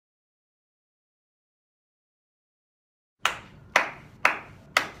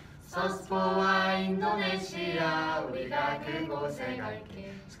SUS-4와 인도네시아 우리가 그곳에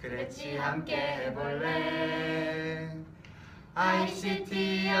갈게. 스크래치 함께 해볼래.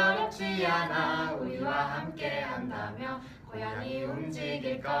 ICT 어렵지 않아. 우리와 함께 한다면 고향이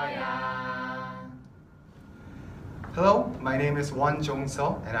움직일 거야. Hello, my name is Won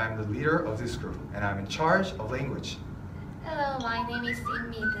Jong-seo and I'm the leader of this group and I'm in charge of language. Hello, my name is Im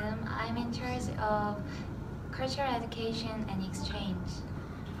Mi-deum. I'm in charge of cultural education and exchange.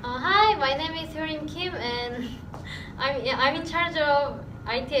 Hi, my name is Hyun Kim and I'm in charge of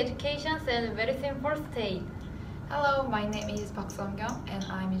IT education and medicine first aid. Hello, my name is Park Sung-kyung and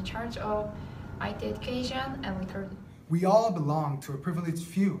I'm in charge of IT education and liquor. We all belong to a privileged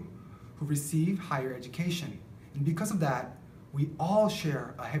few who receive higher education. And because of that, we all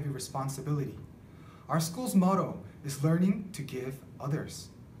share a heavy responsibility. Our school's motto is learning to give others.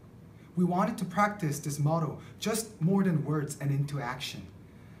 We wanted to practice this motto just more than words and into action.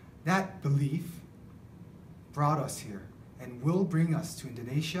 That belief brought us here and will bring us to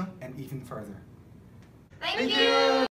Indonesia and even further. Thank you!